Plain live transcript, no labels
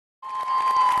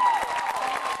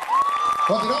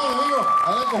Continuamos, amigo.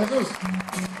 Adelante, Jesús.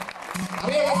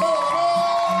 ¡Arriba con todo,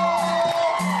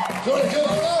 ¡Chule,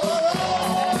 chule!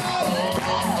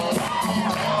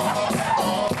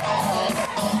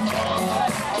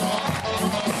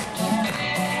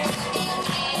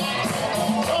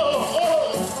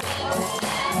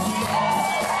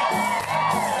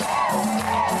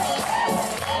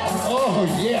 Oh,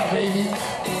 yeah, baby.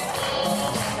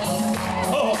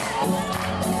 Oh.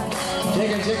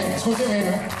 Chequen, escúchenme,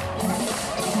 ¿no?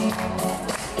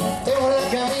 Tengo la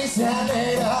camisa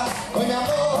negra, hoy mi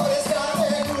amor está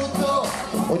de luto.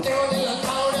 Hoy tengo en el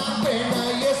alma una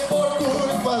pena y es por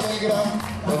culpa del gran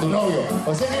de tu novio.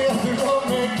 O sea que ya tú no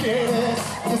me quieres,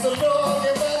 eso es lo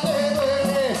que más me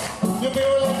duele. Yo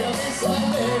tengo la camisa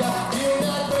negra y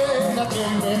una pena que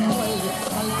me muerde.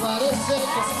 Al parecer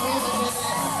que se me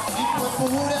y fue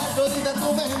pura todita tu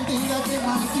mentira, que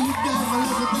maldita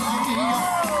mala que te amiga.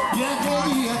 Y aquel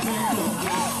día te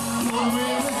encontré, no me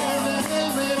verde en el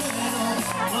veneno,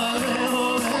 alejo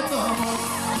de tu amor.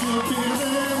 Yo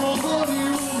pierde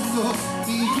moribundo y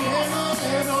lleno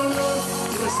de dolor,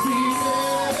 respiré.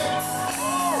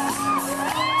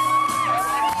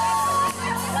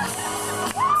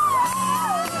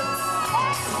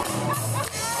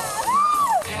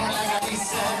 Tengo la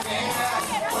camisa negra,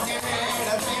 porque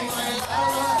negra tengo el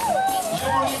alma. Yo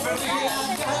ni perdí la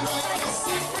calma, que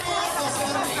si pierdas a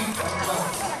mi cama.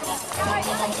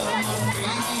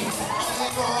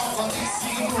 Con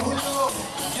disimulo,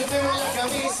 yo tengo la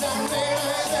camisa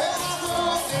negra de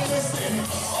el estén.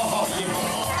 Oh,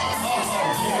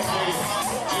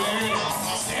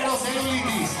 cero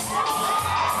celulitis.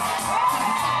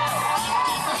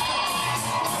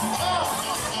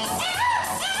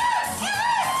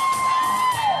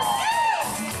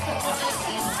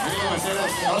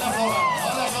 No la floja, no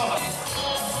la floja.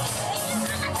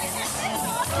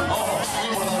 Ojo, muy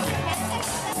importante.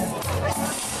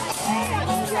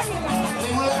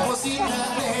 Tengo la cocina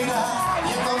negra y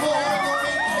el amor no me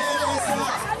interesa.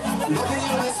 Lo que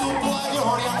yo me supo a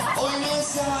gloria, hoy me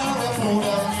sabe a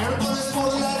pura. Miércoles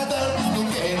por la tarde, tú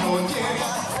que no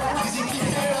llegas, ni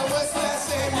siquiera muestra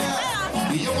seña.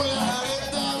 Y yo con la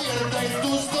gaveta abierta y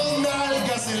tus dos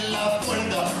nalgas en la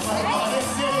puerta. Al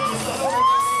parecer que estaba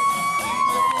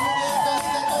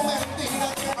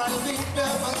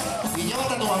y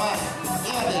llévate a tu mamá,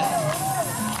 llévatela.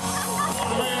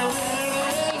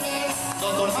 No,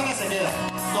 tu hermana se queda,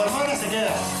 tu hermana se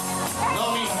queda.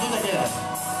 No, mija, tú te quedas.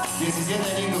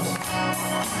 17 niños.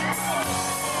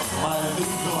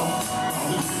 Maldito,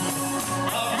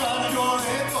 hablo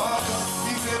de tu alma y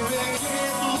se ve que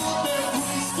tú te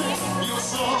fuiste. Yo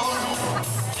solo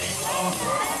tengo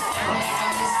la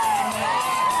camisa negra.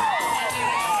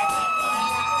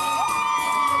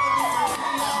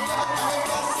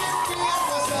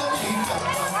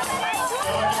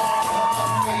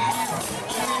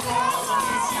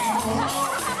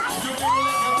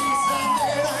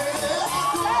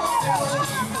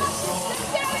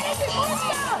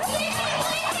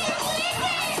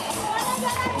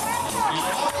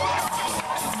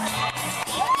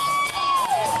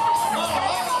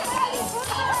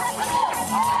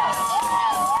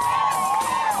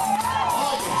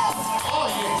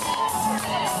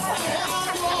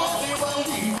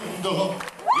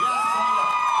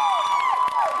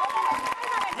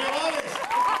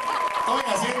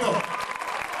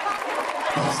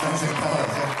 Están sentadas,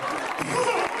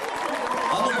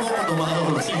 ando un poco tomado,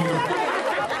 lo siento.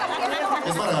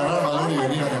 Es para agarrar valor y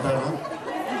venir a cantar, ¿no?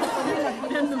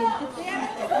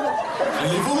 ¡El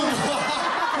difunto!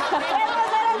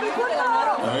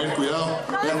 A ver, cuidado.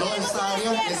 Mira, toda esta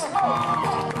área es...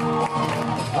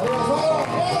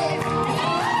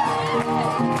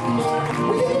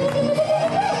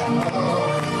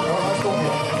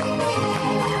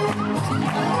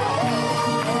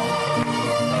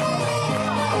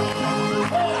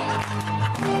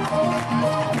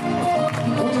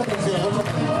 Mucha atención, mucha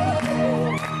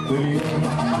atención.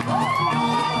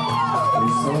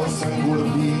 Estás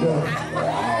engordida.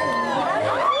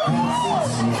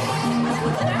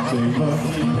 Te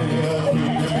imaginé a ti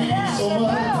que me hizo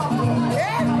mal.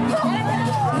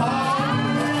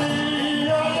 Ay,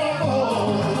 amor.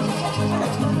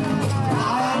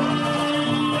 Ay,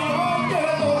 qué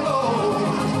dolor.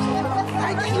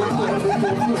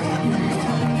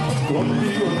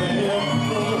 Contigo tenía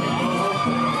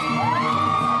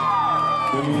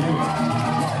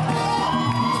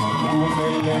un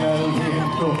baile al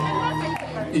viento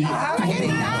y agarras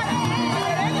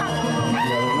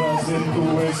en tu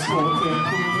escote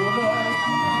tu llorar.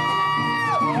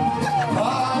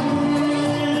 Ay,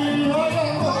 ay,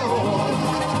 amor.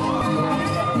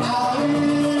 Ay,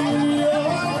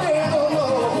 qué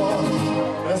dolor.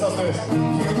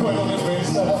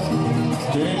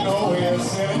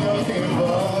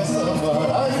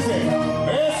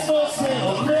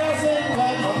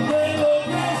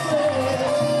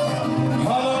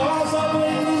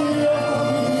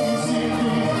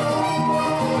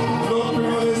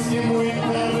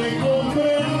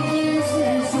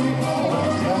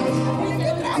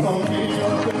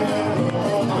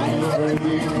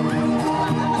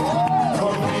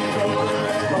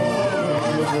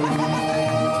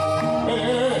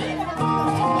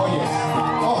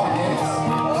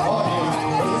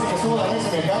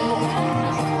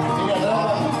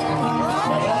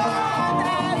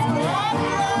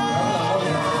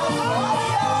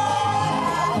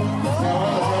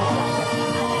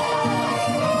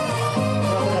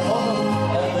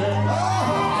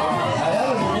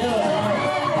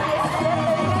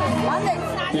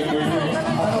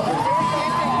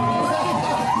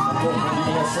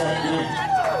 sangre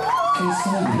que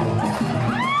salió.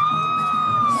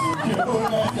 Yo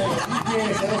nací,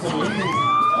 esa no se lo dije.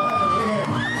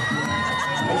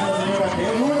 Esa señora que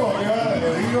es duro, que va, le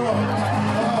digo.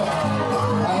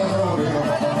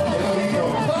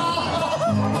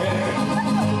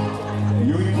 Y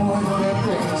hoy puedo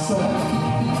pensar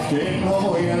que no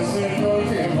voy a hacer lo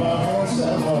que vamos a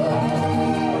amar.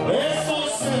 Esos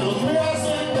celos me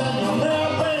hacen daño, me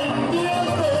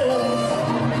pendientes.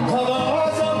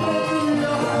 Jamás aprendí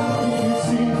y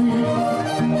sin ti.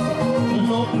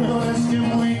 Lo peor es que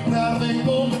muy tarde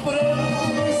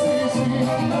comprendí, sí.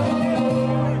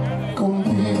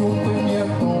 Contigo tenía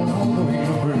todo y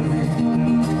lo perdí.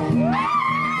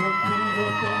 Contigo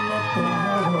tenía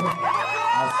todo,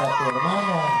 hasta tu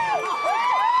hermana.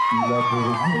 Y la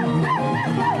perdí.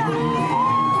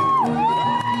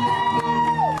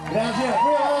 Gracias,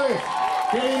 muy amables.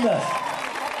 Qué lindas.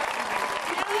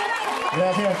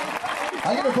 Gracias.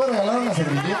 ¿Alguien me puede regalar una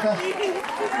servilleta?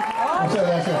 Muchas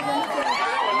gracias.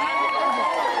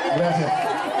 Gracias.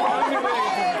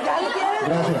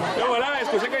 Gracias.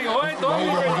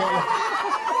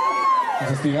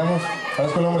 Nos estiramos.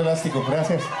 Parezco el hombre elástico.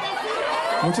 Gracias.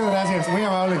 Muchas gracias. Muy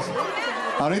amables.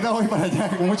 Ahorita voy para allá,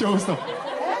 con mucho gusto.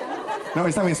 No,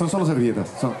 está bien, son solo servilletas.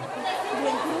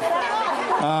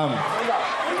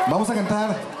 Vamos a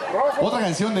cantar otra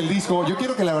canción del disco. Yo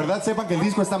quiero que la verdad sepan que el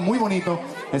disco está muy bonito,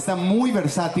 está muy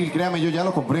versátil. Créame, yo ya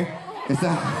lo compré.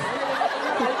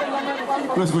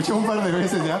 Lo escuché un par de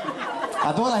veces ya.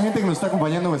 A toda la gente que nos está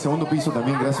acompañando en el segundo piso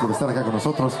también, gracias por estar acá con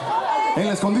nosotros. En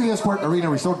la Escondida Sport Arena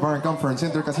Resort Bar and Conference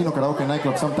Center, Casino, Karaoke,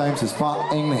 Nightclub, Sometimes Spa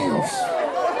and Nails.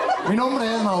 Mi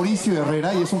nombre es Mauricio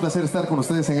Herrera y es un placer estar con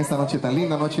ustedes en esta noche tan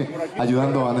linda, noche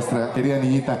ayudando a nuestra querida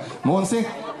niñita Montse.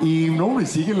 Y no, me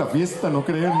sigue la fiesta, no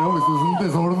crean, no, esto es un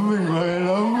desorden,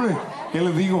 hombre. ¿Qué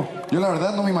les digo? Yo la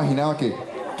verdad no me imaginaba que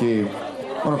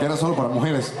era solo para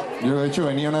mujeres. Yo de hecho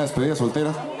venía a una despedida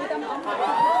soltera.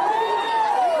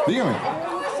 Dígame.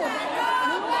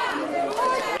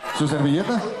 ¿Su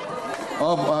servilleta?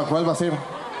 Oh, ¿cuál va a ser?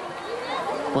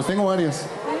 Pues tengo varias.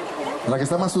 La que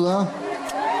está más sudada.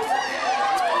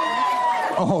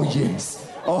 Oh, yes.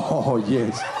 Oh,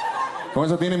 yes. Con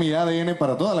eso tiene mi ADN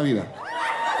para toda la vida.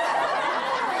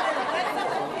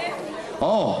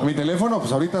 Oh, mi teléfono,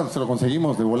 pues ahorita se lo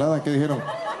conseguimos de volada. ¿Qué dijeron?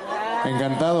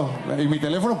 Encantado. Y mi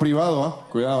teléfono privado, ¿ah?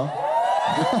 Cuidado.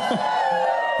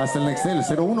 Hasta el Nextel,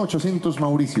 01800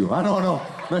 Mauricio. Ah,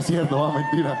 no es cierto,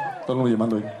 mentira. Todo el mundo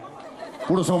llamando ahí.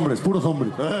 Puros hombres.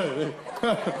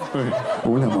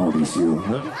 Hola, Mauricio.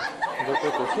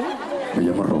 Me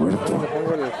llamo Roberto.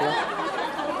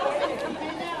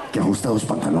 Que ajustados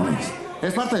pantalones.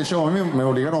 Es parte del show. A mí me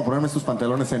obligaron a ponerme estos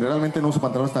pantalones. Generalmente no uso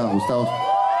pantalones tan ajustados.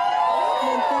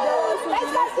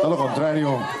 Todo lo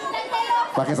contrario.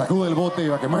 Para que sacude el bote,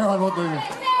 para que mueva el bote.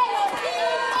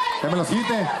 Que me los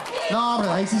quite. No,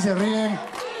 hombre, ahí sí se ríen.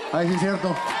 Ahí sí es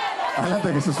cierto.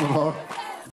 Adelante, Jesús, por favor.